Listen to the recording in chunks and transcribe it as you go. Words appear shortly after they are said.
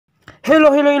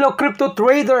Hello, crypto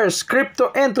traders,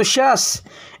 crypto enthusiasts,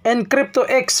 and crypto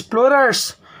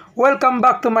explorers. Welcome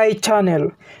back to my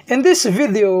channel. In this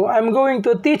video, I'm going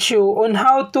to teach you on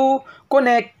how to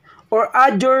connect or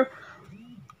add your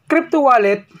crypto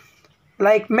wallet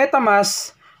like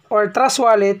MetaMask or Trust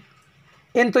Wallet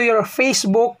into your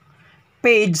Facebook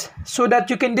page so that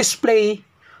you can display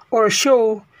or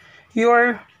show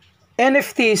your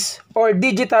NFTs or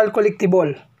digital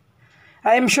collectible.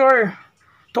 I am sure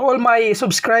to all my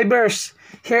subscribers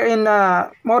here in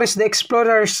Maurice the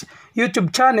Explorer's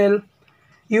YouTube channel,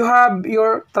 you have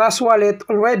your Trust Wallet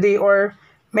already or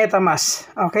MetaMask.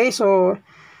 Okay, so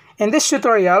in this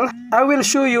tutorial, I will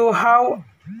show you how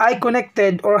I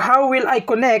connected or how will I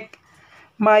connect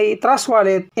my Trust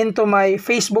Wallet into my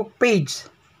Facebook page.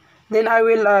 Then I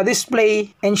will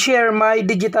display and share my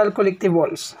digital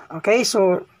collectibles. Okay,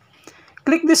 so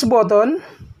click this button.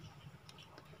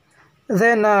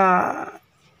 Then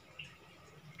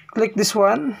click this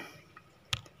one,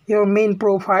 your main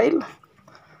profile.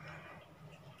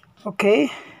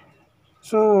 Okay,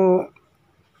 so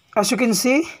as you can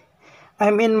see,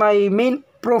 I'm in my main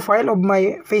profile of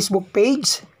my Facebook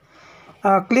page.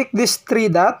 Click this three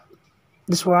dot,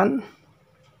 this one.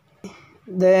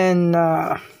 Then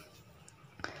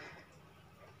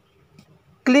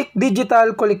click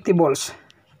digital collectibles,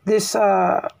 this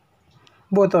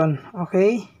button.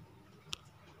 Okay,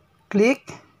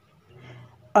 click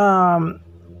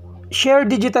share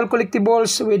digital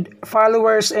collectibles with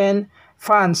followers and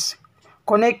fans.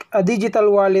 Connect a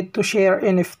digital wallet to share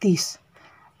NFTs.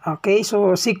 Okay,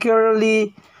 so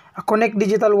securely connect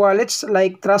digital wallets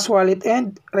like Trust Wallet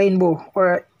and Rainbow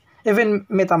or even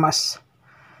MetaMask.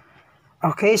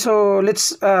 Okay, so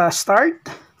let's start.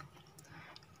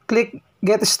 Click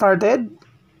get started.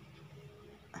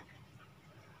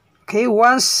 Okay,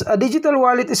 once a digital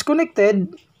wallet is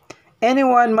connected,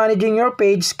 anyone managing your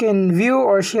page can view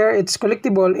or share its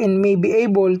collectible and may be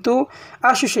able to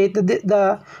associate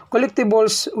the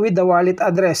collectibles with the wallet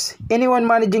address. Anyone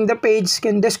managing the page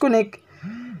can disconnect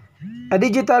a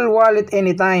digital wallet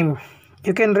anytime.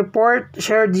 You can report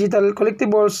share digital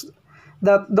collectibles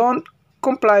that don't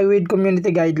comply with community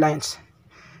guidelines.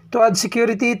 To add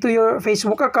security to your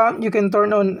Facebook account, you can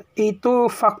turn on a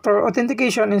two-factor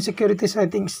authentication in security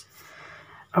settings.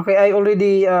 Okay, I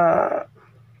already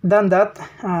done that.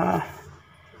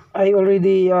 I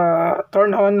already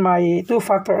turned on my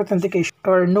two-factor authentication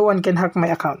or no one can hack my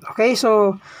account. Okay,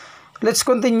 so let's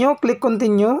continue. Click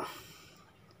continue.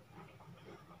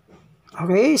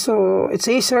 Okay, so it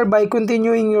says here by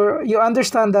continuing you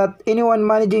understand that anyone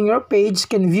managing your page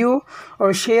can view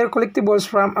or share collectibles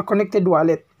from a connected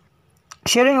wallet.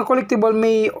 Sharing a collectible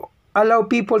may allow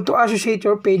people to associate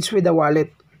your page with the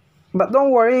wallet. But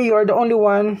don't worry, you are the only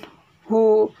one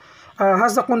who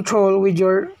has the control with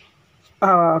your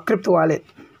crypto wallet.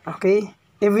 Okay,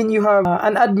 even you have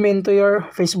an admin to your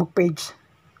Facebook page.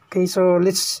 Okay, so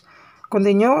let's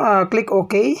continue. Click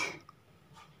OK.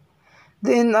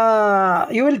 Then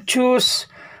you will choose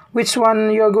which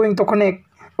one you are going to connect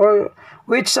or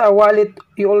which wallet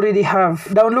you already have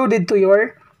downloaded to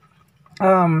your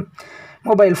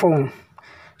mobile phone.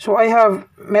 So I have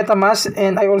MetaMask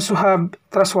and I also have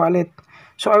Trust Wallet.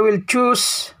 So I will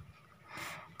choose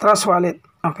Trust Wallet.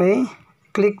 Okay,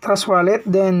 click Trust Wallet,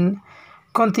 then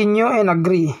continue and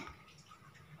agree.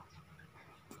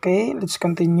 Okay, let's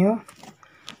continue.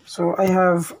 So I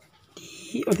have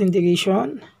the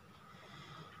authentication.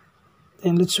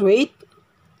 Then let's wait.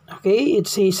 Okay, it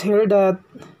says here that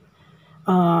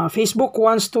Facebook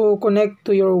wants to connect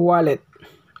to your wallet.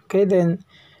 Okay, then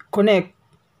connect.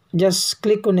 Just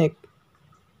click connect.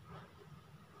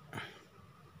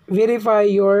 Verify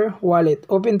your wallet.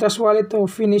 Open Trust Wallet to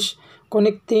finish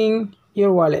connecting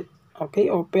your wallet. Okay,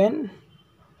 open.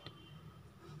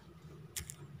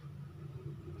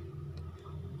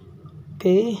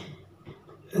 Okay,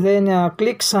 then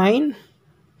click sign.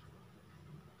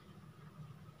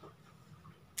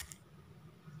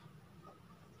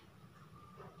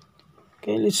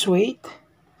 Okay, let's wait.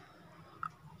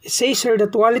 It says here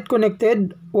that wallet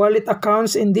connected, wallet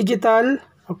accounts in digital.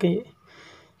 Okay,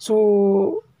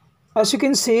 so as you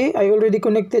can see, I already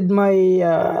connected my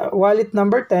wallet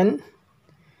number 10.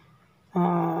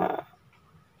 I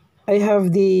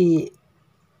have the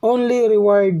only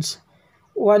rewards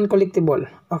one collectible.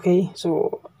 Okay,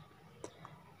 so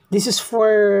this is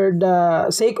for the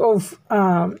sake of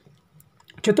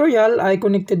tutorial. I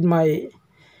connected my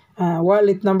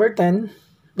wallet number 10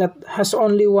 that has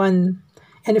only one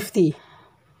NFT.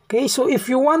 Okay, so if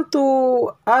you want to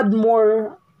add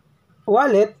more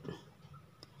wallet,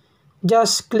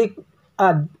 just click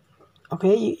add.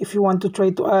 Okay, if you want to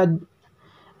try to add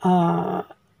uh,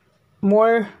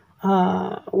 more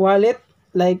wallet,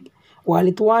 like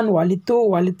wallet 1, wallet 2,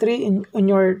 wallet 3 on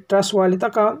your Trust Wallet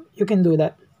account, you can do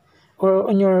that. Or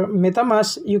on your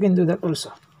MetaMask, you can do that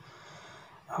also.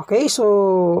 Okay,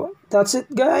 so that's it,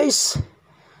 guys.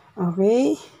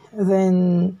 Okay,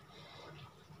 then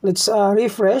let's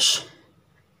refresh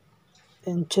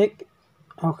and check.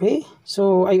 Okay,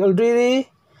 so I already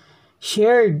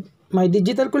shared my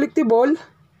digital collectible.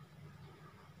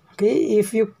 Okay,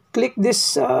 if you click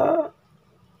this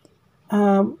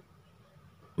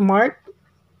mark,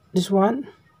 this one,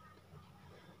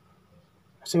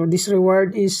 so this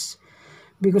reward is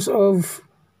because of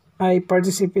I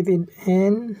participated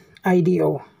in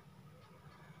IDO.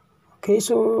 Okay,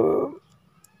 so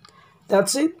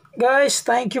that's it, guys.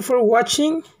 Thank you for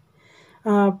watching.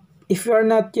 If you are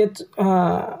not yet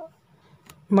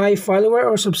my follower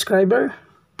or subscriber,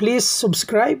 please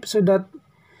subscribe so that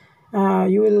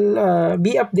you will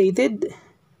be updated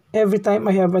every time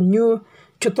I have a new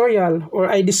tutorial or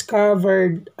I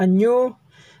discovered a new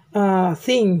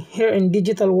thing here in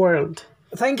digital world.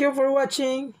 Thank you for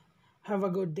watching. Have a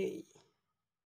good day.